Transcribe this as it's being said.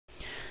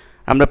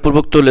আমরা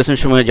পূর্বোক্ত লেসন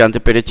সময়ে জানতে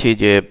পেরেছি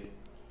যে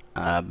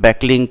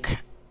ব্যাকলিংক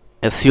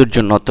এসইওর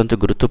জন্য অত্যন্ত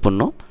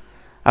গুরুত্বপূর্ণ।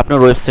 আপনার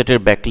ওয়েবসাইটের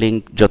ব্যাকলিংক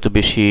যত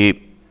বেশি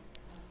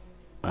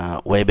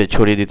ওয়েবে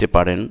ছড়িয়ে দিতে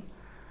পারেন,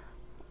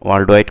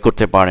 ওয়ার্ল্ড ওয়াইড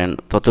করতে পারেন,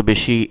 তত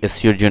বেশি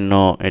এসইওর জন্য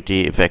এটি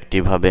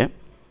এফেক্টিভ হবে।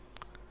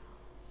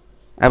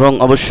 এবং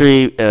অবশ্যই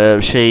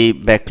সেই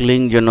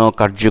ব্যাকলিংক যেন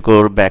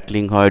কার্যকর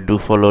ব্যাকলিংক হয়, ডু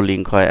ফলো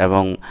লিঙ্ক হয়,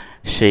 এবং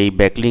সেই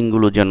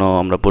ব্যাকলিংকগুলো যেন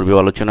আমরা পূর্বে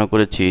আলোচনা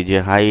করেছি যে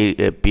হাই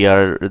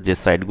পিআর যে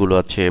সাইটগুলো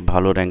আছে,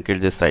 ভালো র্যাঙ্কের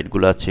যে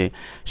সাইটগুলো আছে,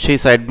 সেই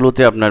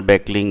সাইটগুলোতে আপনার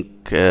ব্যাকলিংক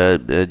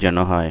যেন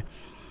হয়।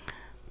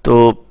 তো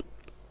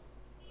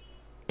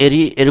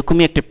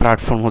এরকমই একটি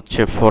প্ল্যাটফর্ম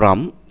হচ্ছে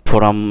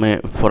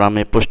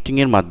ফোরামে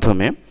পোস্টিংয়ের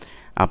মাধ্যমে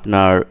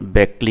আপনার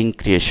ব্যাকলিংক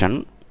ক্রিয়েশন,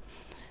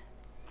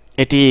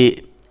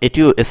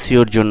 এটিও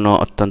এসইওর জন্য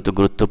অত্যন্ত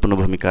গুরুত্বপূর্ণ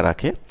ভূমিকা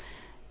রাখে।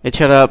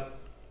 এছাড়া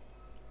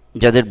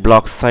যাদের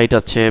ব্লগ সাইট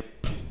আছে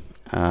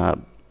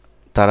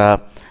তারা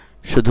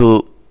শুধু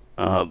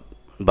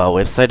বা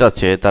ওয়েবসাইট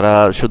আছে, তারা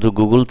শুধু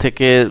গুগল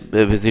থেকে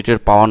ভিজিটর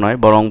পাওয়া নয়,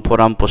 বরং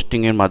ফোরাম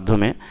পোস্টিংয়ের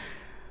মাধ্যমে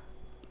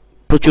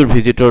প্রচুর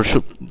ভিজিটর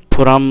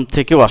ফোরাম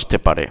থেকেও আসতে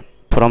পারে।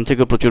 ফোরাম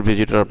থেকেও প্রচুর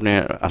ভিজিটর আপনি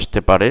আসতে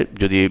পারে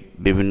যদি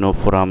বিভিন্ন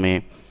ফোরামে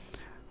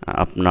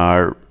আপনার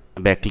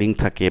ব্যাকলিংক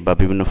থাকে বা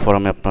বিভিন্ন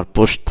ফোরামে আপনার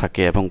পোস্ট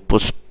থাকে, এবং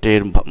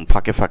পোস্টের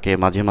ফাঁকে ফাঁকে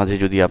মাঝে মাঝে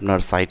যদি আপনার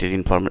সাইটের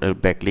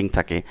ব্যাকলিংক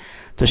থাকে,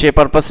 তো সেই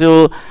পারপাসেও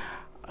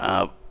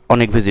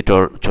অনেক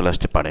ভিজিটর চলে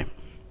আসতে পারে।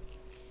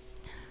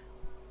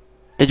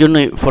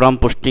 এজন্যই ফোরাম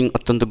পোস্টিং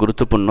অত্যন্ত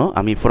গুরুত্বপূর্ণ।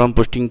 আমি ফোরাম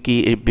পোস্টিং কি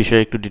এই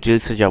বিষয়ে একটু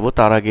ডিটেলসে যাব।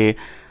 তার আগে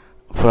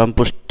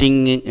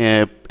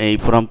এই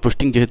ফোরাম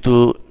পোস্টিং যেহেতু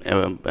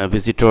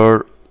ভিজিটর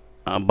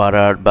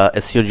বাড়ার বা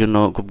এসইওর জন্য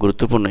খুব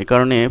গুরুত্বপূর্ণ, এই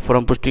কারণে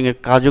ফোরাম পোস্টিংয়ের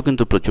কাজও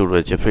কিন্তু প্রচুর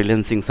রয়েছে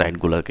ফ্রিল্যান্সিং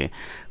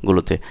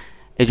সাইটগুলোতে।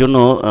 এই জন্য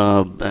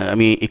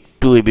আমি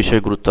একটু এই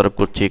বিষয়ে গুরুত্ব আরোপ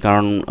করছি,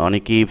 কারণ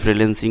অনেকেই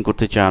ফ্রিল্যান্সিং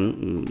করতে চান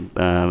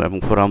এবং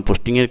ফোরাম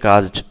পোস্টিংয়ের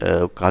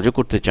কাজও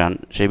করতে চান,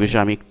 সেই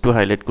বিষয়ে আমি একটু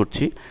হাইলাইট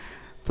করছি।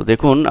 তো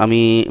দেখুন,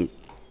 আমি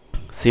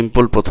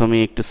সিম্পল প্রথমে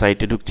একটু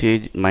সাইটে ঢুকছি,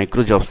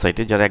 মাইক্রো জব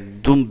সাইটে, যারা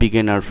একদম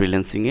বিগিনার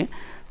ফ্রিল্যান্সিংয়ে,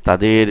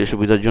 তাদের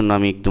সুবিধার জন্য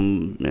আমি একদম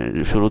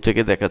শুরু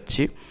থেকে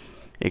দেখাচ্ছি।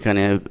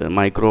 এখানে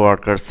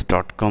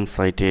microworkers.com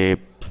সাইটে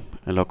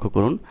লক্ষ্য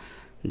করুন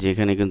যে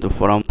এখানে কিন্তু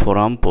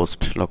ফোরাম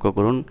পোস্ট লক্ষ্য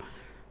করুন,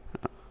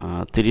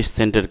 30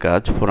 সেন্টের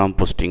কাজ, ফোরাম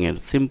পোস্টিংয়ের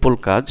সিম্পল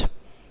কাজ।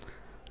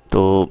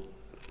 তো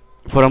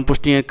ফোরাম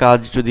পোস্টিংয়ের কাজ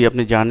যদি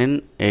আপনি জানেন,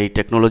 এই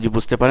টেকনোলজি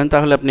বুঝতে পারেন,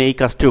 তাহলে আপনি এই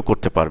কাজটিও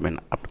করতে পারবেন।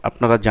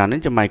 আপনারা জানেন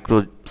যে মাইক্রো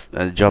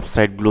জব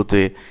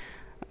সাইটগুলোতে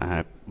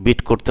বিট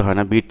করতে হয়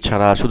না, বিট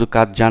ছাড়া শুধু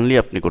কাজ জানলেই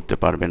আপনি করতে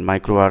পারবেন।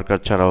 মাইক্রো ওয়ার্কার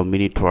ছাড়াও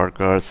মিনিট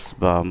ওয়ার্কার্স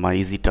বা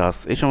ইজি টাস্ক,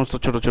 এই সমস্ত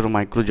ছোটো ছোটো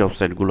মাইক্রো জব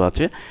সাইটগুলো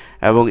আছে,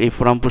 এবং এই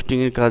ফোরাম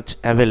পোস্টিংয়ের কাজ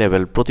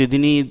অ্যাভেলেবেল।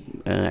 প্রতিদিনই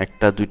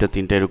একটা, দুইটা,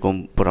 তিনটা এরকম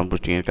ফোরাম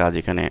পোস্টিংয়ের কাজ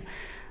এখানে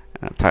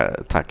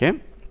থাকে।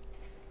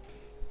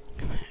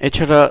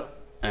 এছাড়া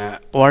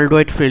ওয়ার্ল্ড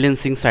ওয়াইড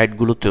ফ্রিল্যান্সিং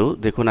সাইটগুলোতেও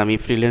দেখুন, আমি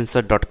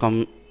freelancer.com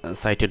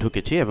সাইটে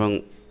ঢুকেছি, এবং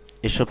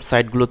এসব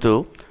সাইটগুলোতেও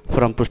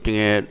ফোরাম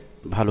পোস্টিংয়ের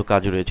ভালো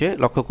কাজ রয়েছে।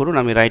 লক্ষ্য করুন,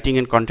 আমি রাইটিং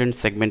অ্যান্ড কন্টেন্ট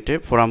সেগমেন্টে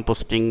ফোরাম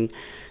পোস্টিং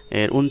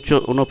এর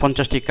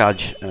 49টি কাজ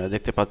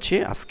দেখতে পাচ্ছি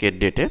আজকের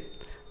ডেটে,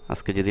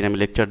 আজকে যেদিন আমি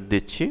লেকচার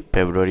দিচ্ছি,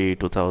 ফেব্রুয়ারি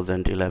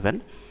 2011।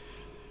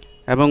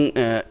 এবং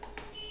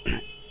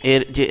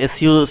এর যে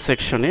এসইও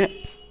সেকশনে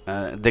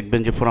দেখবেন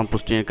যে ফোরাম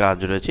পোস্টিংয়ের কাজ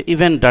রয়েছে,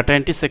 ইভেন ডাটা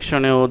এন্ট্রি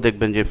সেকশনেও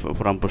দেখবেন যে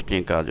ফোরাম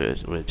পোস্টিংয়ের কাজ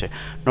রয়েছে।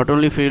 নট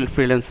অনলি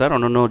ফ্রিল্যান্সার,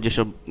 অন্যান্য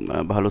যেসব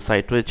ভালো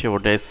সাইট রয়েছে,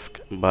 ওডেস্ক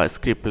বা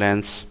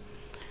স্ক্রিপ্টল্যান্স,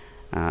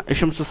 এই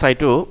সমস্ত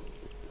সাইটেও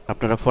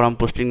আপনারা ফোরাম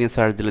পোস্টিং নিয়ে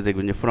সার্চ দিলে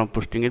দেখবেন যে ফোরাম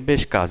পোস্টিংয়ের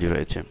বেশ কাজ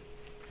রয়েছে।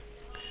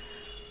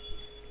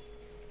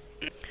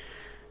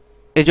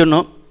 এই জন্য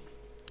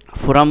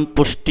ফোরাম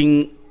পোস্টিং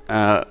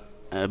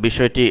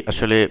বিষয়টি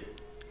আসলে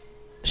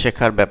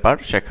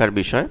শেখার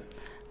বিষয়।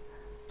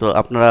 তো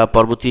আপনারা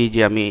পরবর্তী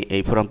যে আমি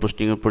এই ফোরাম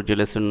পোস্টিংয়ের উপর যে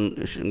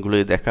লেসনগুলো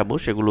দেখাবো,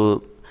 সেগুলো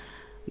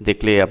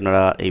দেখলে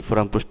আপনারা এই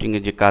ফোরাম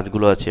পোস্টিংয়ের যে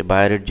কাজগুলো আছে,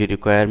 বায়ারের যে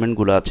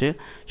রিকোয়ারমেন্টগুলো আছে,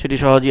 সেটি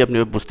সহজেই আপনি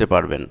বুঝতে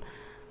পারবেন।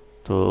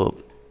 তো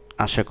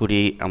আশা করি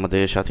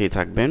আমাদের সাথেই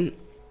থাকবেন।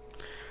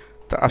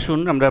 তো আসুন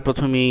আমরা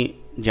প্রথমেই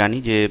জানি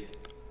যে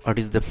what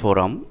is the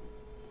forum.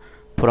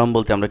 Forum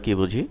বলতে আমরা কী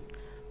বুঝি?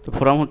 তো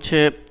ফোরাম হচ্ছে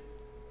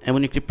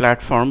এমন একটি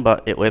প্ল্যাটফর্ম বা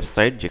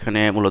ওয়েবসাইট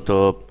যেখানে মূলত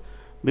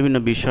বিভিন্ন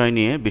বিষয়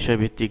নিয়ে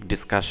বিষয়ভিত্তিক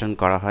ডিসকাশন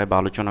করা হয় বা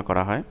আলোচনা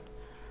করা হয়।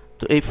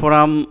 তো এই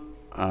ফোরাম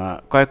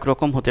কয়েক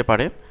রকম হতে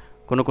পারে।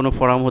 কোনো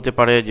ফোরাম হতে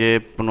পারে যে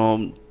কোনো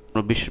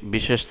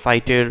বিশেষ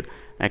সাইটের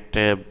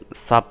একটা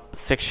সাব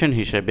সেকশন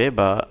হিসেবে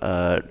বা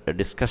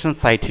ডিসকাশন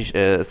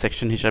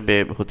সেকশন হিসাবে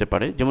হতে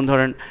পারে। যেমন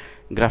ধরেন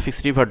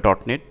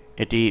graphicsriver.net,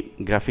 এটি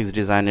গ্রাফিক্স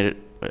ডিজাইনের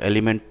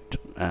এলিমেন্ট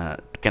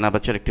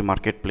কেনাবেচার একটি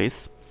মার্কেট প্লেস।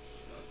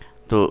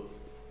 তো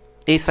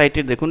এই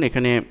সাইটে দেখুন,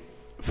 এখানে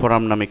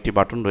ফোরাম নামে একটি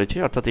বাটন রয়েছে,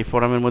 অর্থাৎ এই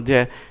ফোরামের মধ্যে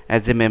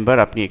অ্যাজ এ মেম্বার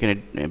আপনি এখানে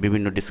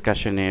বিভিন্ন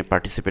ডিসকাশনে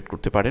পার্টিসিপেট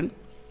করতে পারেন।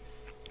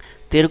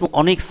 তো এরকম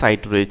অনেক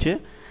সাইট রয়েছে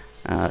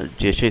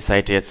যে সেই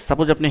সাইটে,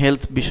 সাপোজ আপনি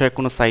হেলথ বিষয়ে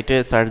কোনো সাইটে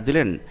সার্চ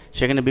দিলেন,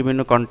 সেখানে বিভিন্ন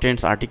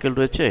কন্টেন্টস আর্টিকেল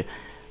রয়েছে,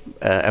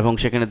 এবং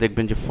সেখানে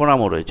দেখবেন যে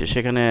ফোরামও রয়েছে,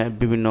 সেখানে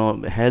বিভিন্ন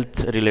হেলথ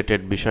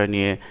রিলেটেড বিষয়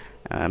নিয়ে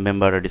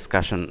মেম্বাররা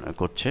ডিসকাশন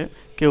করছে,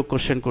 কেউ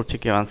কোশ্চেন করছে,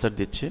 কেউ আনসার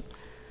দিচ্ছে।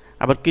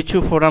 আবার কিছু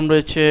ফোরাম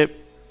রয়েছে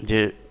যে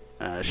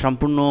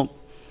সম্পূর্ণ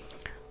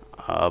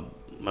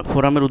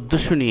ফোরামের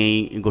উদ্দেশ্য নিয়েই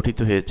গঠিত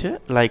হয়েছে।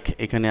 লাইক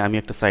এখানে আমি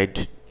একটা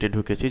সাইটে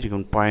ঢুকেছি,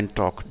 যেমন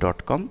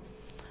pointtalk.com,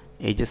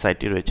 এই যে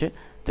সাইটটি রয়েছে।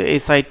 তো এই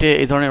সাইটে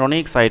এই ধরনের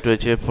অনেক সাইট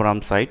রয়েছে, ফোরাম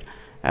সাইট,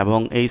 এবং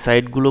এই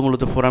সাইটগুলো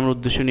মূলত ফোরামের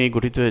উদ্দেশ্য নিয়ে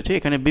গঠিত হয়েছে।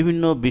 এখানে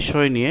বিভিন্ন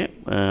বিষয় নিয়ে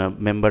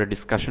মেম্বার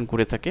ডিসকাশন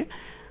করে থাকে।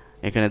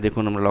 এখানে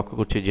দেখুন আমরা লক্ষ্য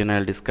করছি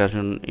general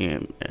discussion,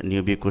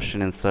 newbie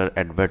question answer,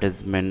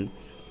 advertisement,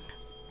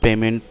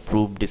 payment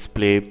proof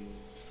display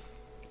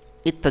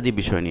ইত্যাদি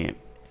বিষয় নিয়ে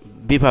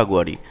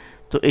বিভাগওয়ারি।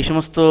 তো এই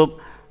সমস্ত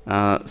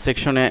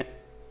সেকশনে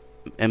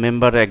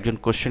মেম্বাররা একজন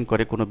কোশ্চেন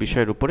করে কোনো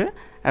বিষয়ের উপরে,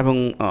 এবং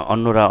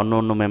অন্য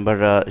অন্য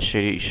মেম্বাররা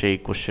সেই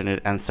কোশ্চেনের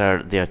অ্যান্সার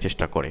দেওয়ার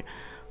চেষ্টা করে।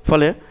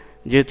 ফলে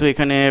যেহেতু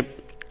এখানে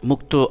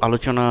মুক্ত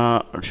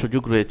আলোচনার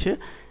সুযোগ রয়েছে,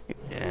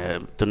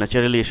 তো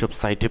ন্যাচারালি এসব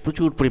সাইটে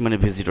প্রচুর পরিমাণে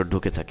ভিজিটর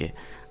ঢুকে থাকে।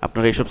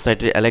 আপনারা এইসব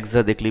সাইটে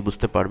অ্যালেক্সা দেখলেই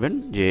বুঝতে পারবেন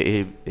যে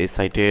এই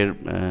সাইটের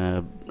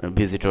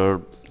ভিজিটর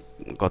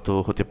কত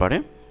হতে পারে।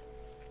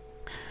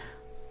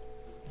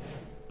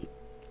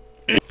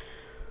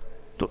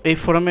 তো এই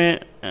ফোরামে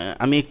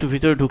আমি একটু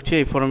ভিতরে ঢুকছি।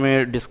 এই ফোরামের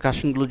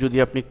ডিসকাশনগুলো যদি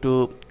আপনি একটু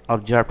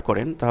অবজার্ভ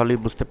করেন তাহলেই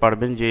বুঝতে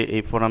পারবেন যে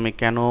এই ফোরামে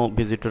কেন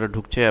ভিজিটররা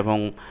ঢুকছে, এবং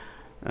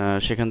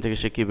সেখান থেকে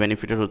সে কী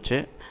বেনিফিটেড হচ্ছে।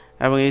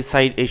 এবং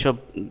এইসব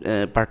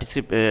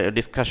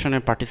ডিসকাশনে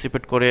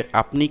পার্টিসিপেট করে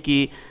আপনি কি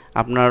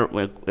আপনার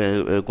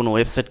কোনো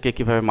ওয়েবসাইটকে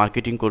কীভাবে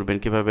মার্কেটিং করবেন,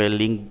 কীভাবে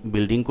লিঙ্ক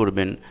বিল্ডিং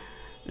করবেন,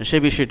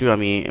 সেই বিষয়টিও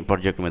আমি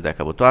পর্যায়ক্রমে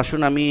দেখাবো। তো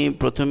আসুন আমি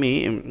প্রথমেই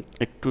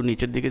একটু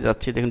নিচের দিকে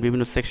যাচ্ছি। দেখেন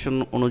বিভিন্ন সেকশন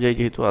অনুযায়ী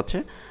যেহেতু আছে,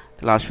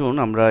 তাহলে আসুন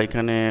আমরা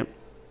এখানে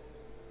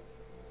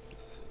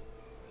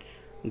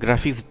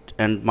গ্রাফিক্স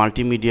অ্যান্ড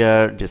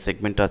মাল্টিমিডিয়ার যে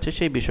সেগমেন্ট আছে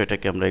সেই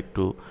বিষয়টাকে আমরা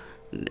একটু,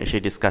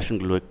 সেই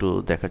ডিসকাশনগুলো একটু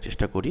দেখার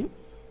চেষ্টা করি।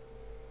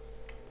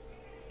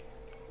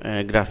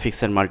 গ্রাফিক্স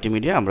অ্যান্ড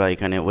মাল্টিমিডিয়া, আমরা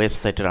এখানে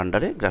ওয়েবসাইটের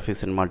আন্ডারে গ্রাফিক্স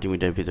অ্যান্ড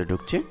মাল্টিমিডিয়ার ভিতরে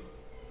ঢুকছি,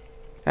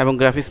 এবং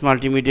গ্রাফিক্স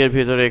মাল্টিমিডিয়ার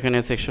ভিতরে এখানে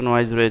সেকশন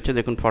ওয়াইজ রয়েছে।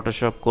 দেখুন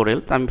ফটোশপ, কোরেল,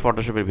 তো আমি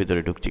ফটোশপের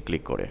ভিতরে ঢুকছি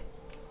ক্লিক করে।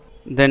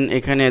 দেন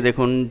এখানে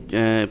দেখুন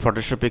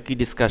ফটোশপে কি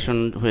ডিসকাশন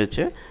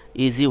হয়েছে,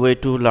 easy way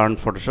to learn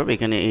Photoshop,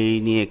 এখানে এই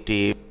নিয়ে একটি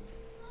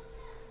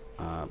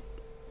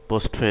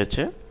পোস্ট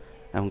হয়েছে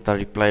এবং তার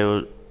রিপ্লাইও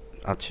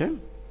আছে।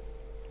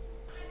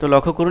 তো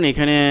লক্ষ্য করুন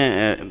এখানে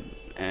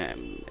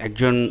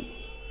একজন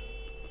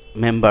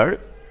মেম্বার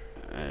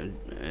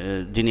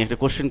যিনি একটা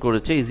কোশ্চেন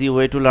করেছে, easy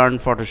way to learn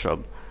Photoshop,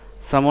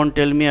 someone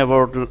tell me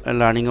about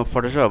learning of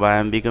Photoshop, I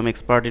am become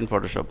expert in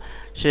Photoshop.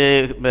 Say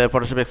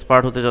Photoshop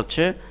expert হতে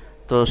যাচ্ছে,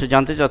 তো সে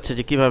জানতে চাচ্ছে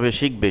যে কীভাবে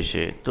শিখবে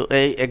সে। তো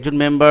এই একজন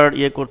মেম্বার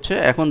করছে।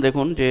 এখন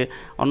দেখুন যে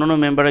অন্যান্য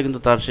মেম্বাররা কিন্তু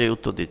তার সে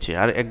উত্তর দিচ্ছে,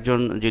 আর একজন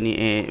যিনি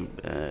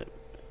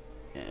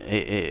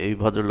এই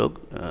ভদ্রলোক,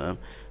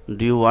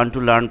 do you want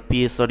to learn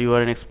PS or you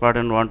R N expert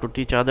and want to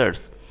teach others,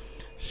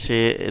 সে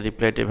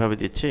রিপ্লাইটা এভাবে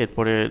দিচ্ছে।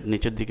 এরপরে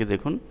নিচের দিকে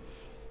দেখুন,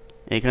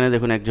 এখানে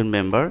দেখুন একজন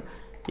member,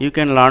 you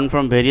can learn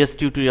from various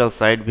tutorial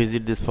site,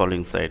 visit this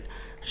following site.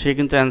 সে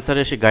কিন্তু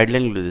অ্যান্সারে সে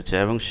গাইডলাইনগুলো দিচ্ছে,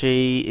 এবং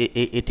সেই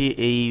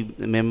এই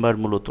মেম্বার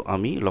মূলত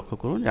আমি। লক্ষ্য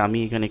করুন যে আমি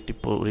এখানে একটি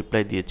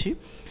রিপ্লাই দিয়েছি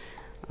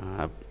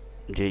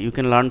যে you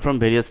can learn from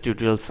various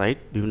tutorial site,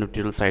 বিভিন্ন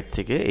টিউটোরিয়াল সাইট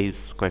থেকে এই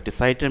কয়েকটি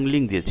সাইটে আমি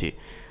লিঙ্ক দিয়েছি।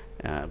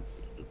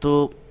 তো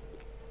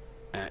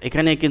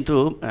এখানে কিন্তু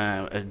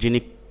যিনি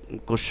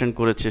কোশ্চেন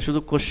করেছে, শুধু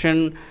কোশ্চেন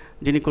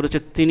যিনি করেছে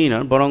তিনি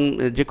নন, বরং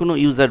যে কোনো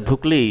ইউজার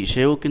ঢুকলেই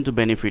সেও কিন্তু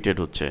বেনিফিটেড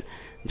হচ্ছে,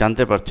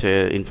 জানতে পারছে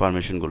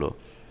ইনফরমেশনগুলো।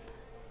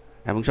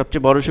 এবং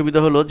সবচেয়ে বড় সুবিধা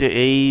হলো যে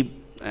এই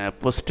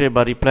পোস্টে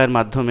বা রিপ্লাইয়ের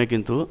মাধ্যমে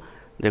কিন্তু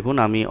দেখুন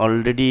আমি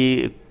অলরেডি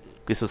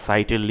কিছু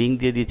সাইটের লিঙ্ক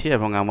দিয়ে দিয়েছি,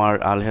 এবং আমার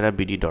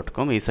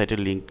alheraBD.com এই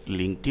সাইটের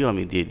লিঙ্কটিও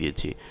আমি দিয়ে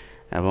দিয়েছি,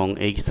 এবং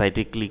এই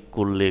সাইটে ক্লিক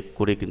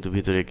করে কিন্তু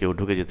ভিতরে কেউ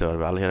ঢুকে যেতে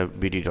পারবে,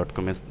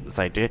 alheraBD.com এর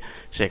সাইটে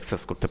সে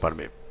অ্যাক্সেস করতে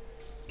পারবে।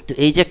 তো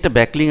এই যে একটা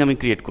ব্যাকলিং আমি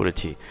ক্রিয়েট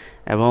করেছি,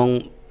 এবং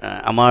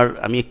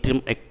আমি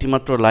একটি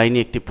মাত্র লাইনে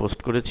একটি পোস্ট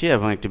করেছি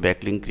এবং একটি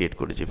ব্যাকলিং ক্রিয়েট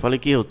করেছি, ফলে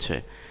কি হচ্ছে,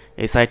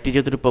 এই সাইটটি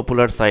যেহেতু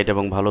পপুলার সাইট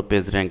এবং ভালো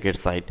পেজ র্যাঙ্কের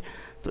সাইট,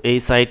 তো এই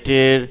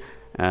সাইটের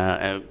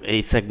এই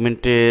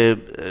সেগমেন্টে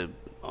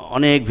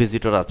অনেক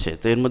ভিজিটর আছে।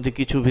 তো এর মধ্যে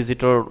কিছু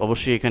ভিজিটর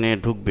অবশ্যই এখানে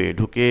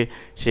ঢুকে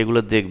সেগুলো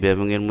দেখবে,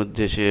 এবং এর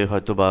মধ্যে সে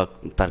হয়তো বা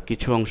তার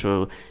কিছু অংশ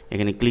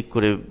এখানে ক্লিক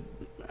করে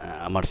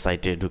আমার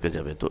সাইটে ঢুকে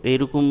যাবে। তো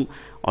এইরকম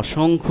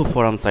অসংখ্য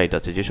ফোরাম সাইট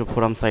আছে, যেসব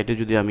ফোরাম সাইটে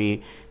যদি আমি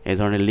এই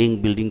ধরনের লিঙ্ক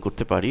বিল্ডিং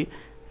করতে পারি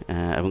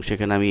এবং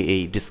সেখানে আমি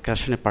এই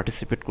ডিসকাশনে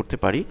পার্টিসিপেট করতে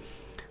পারি,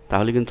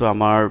 তাহলে কিন্তু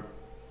আমার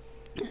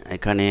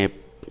এখানে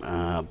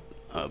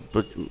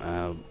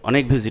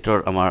অনেক ভিজিটর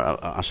আমার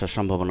আসার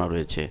সম্ভাবনা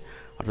রয়েছে।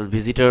 অর্থাৎ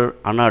ভিজিটর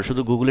আনার,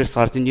 শুধু গুগলের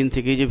সার্চ ইঞ্জিন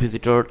থেকেই যে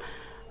ভিজিটর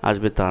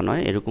আসবে তা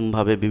নয়,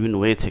 এরকমভাবে বিভিন্ন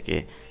ওয়ে থেকে,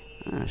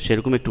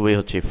 সেরকম একটু ওয়ে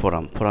হচ্ছে এই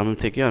ফোরাম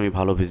থেকে আমি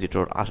ভালো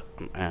ভিজিটর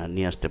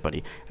নিয়ে আসতে পারি।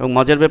 এবং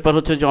মজার ব্যাপার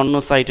হচ্ছে যে অন্য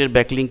সাইটের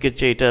ব্যাকলিঙ্কের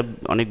চেয়ে এটা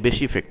অনেক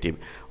বেশি ইফেক্টিভ।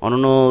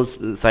 অন্য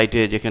সাইটে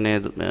যেখানে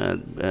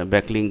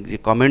ব্যাকলিঙ্ক, যে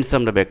কমেন্টস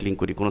আমরা ব্যাকলিঙ্ক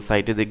করি, কোনো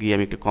সাইটে গিয়ে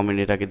আমি একটা কমেন্ট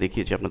এর আগে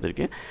দেখিয়েছি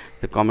আপনাদেরকে,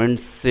 তো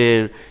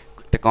কমেন্টসের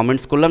একটা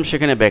কমেন্টস করলাম,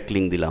 সেখানে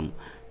ব্যাকলিঙ্ক দিলাম।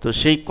 তো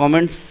সেই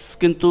কমেন্টস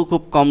কিন্তু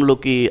খুব কম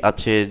লোকই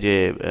আছে যে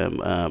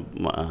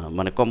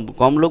মানে কম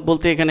কম লোক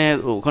বলতে এখানে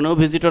ওখানেও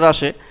ভিজিটর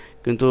আসে,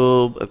 কিন্তু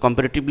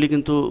কম্পারেটিভলি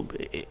কিন্তু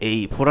এই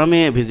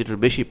ফোরামে ভিজিটর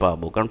বেশি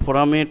পাবো, কারণ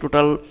ফোরামে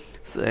টোটাল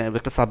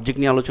একটা সাবজেক্ট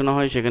নিয়ে আলোচনা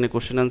হয়, সেখানে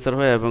কোশ্চেন অ্যান্সার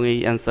হয়, এবং এই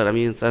অ্যান্সার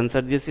আমি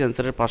অ্যান্সার দিয়েছি,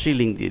 অ্যান্সারের পাশেই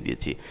লিঙ্ক দিয়ে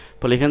দিয়েছি,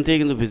 ফলে এখান থেকে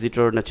কিন্তু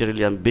ভিজিটর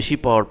ন্যাচারালি বেশি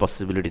পাওয়ার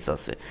পসিবিলিটিস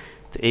আছে।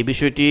 তো এই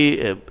বিষয়টি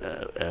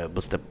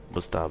বুঝতে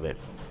বুঝতে হবে।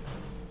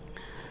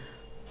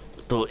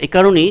 তো এই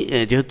কারণেই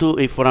যেহেতু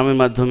এই ফোরামের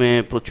মাধ্যমে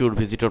প্রচুর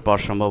ভিজিটর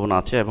পাওয়ার সম্ভাবনা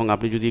আছে, এবং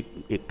আপনি যদি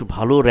একটু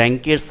ভালো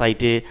র্যাঙ্কের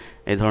সাইটে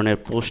এই ধরনের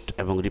পোস্ট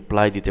এবং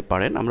রিপ্লাই দিতে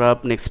পারেন, আমরা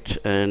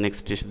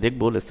নেক্সট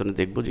দেখবো, লেসনে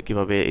দেখবো যে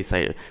কীভাবে এই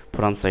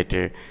ফোরাম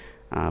সাইটে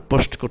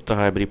পোস্ট করতে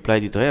হয়, রিপ্লাই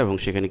দিতে হয়, এবং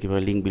সেখানে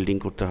কীভাবে লিঙ্ক বিল্ডিং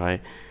করতে হয়,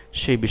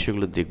 সেই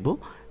বিষয়গুলো দেখব।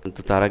 কিন্তু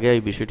তার আগে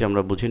এই বিষয়টি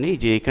আমরা বুঝে নিই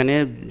যে এখানে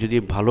যদি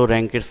ভালো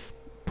র্যাঙ্কের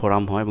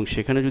ফোরাম হয় এবং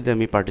সেখানে যদি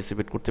আমি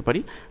পার্টিসিপেট করতে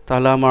পারি,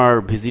 তাহলে আমার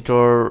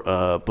ভিজিটর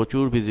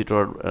প্রচুর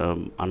ভিজিটর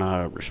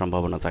আনার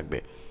সম্ভাবনা থাকবে।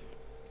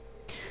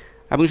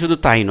 এবং শুধু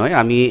তাই নয়,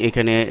 আমি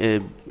এখানে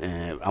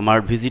আমার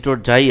ভিজিটর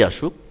যাই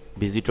আসুক,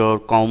 ভিজিটর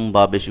কম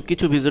বা বেশি,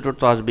 কিছু ভিজিটর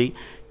তো আসবেই,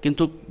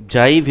 কিন্তু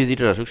যাই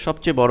ভিজিটর আসুক,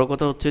 সবচেয়ে বড়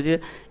কথা হচ্ছে যে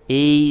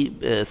এই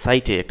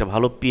সাইটে একটা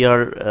ভালো পিয়ার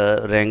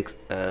র্যাঙ্ক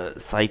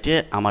সাইটে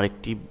আমার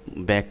একটি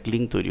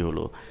ব্যাকলিঙ্ক তৈরি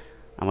হলো।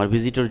 আমার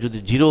ভিজিটর যদি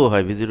জিরো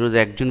হয়, ভিজিটর যদি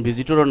একজন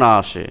ভিজিটরও না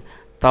আসে,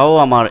 তাও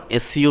আমার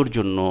এসইওর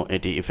জন্য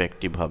এটি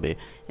ইফেক্টিভ হবে।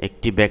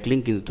 একটি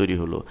ব্যাকলিঙ্ক কিন্তু তৈরি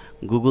হলো।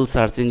 গুগল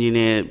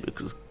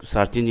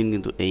সার্চ ইঞ্জিন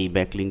কিন্তু এই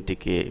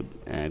ব্যাকলিঙ্কটিকে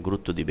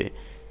গুরুত্ব দিবে।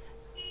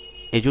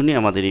 এই জন্যই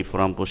আমাদের এই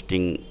ফোরাম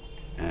পোস্টিং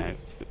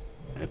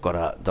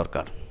করা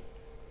দরকার।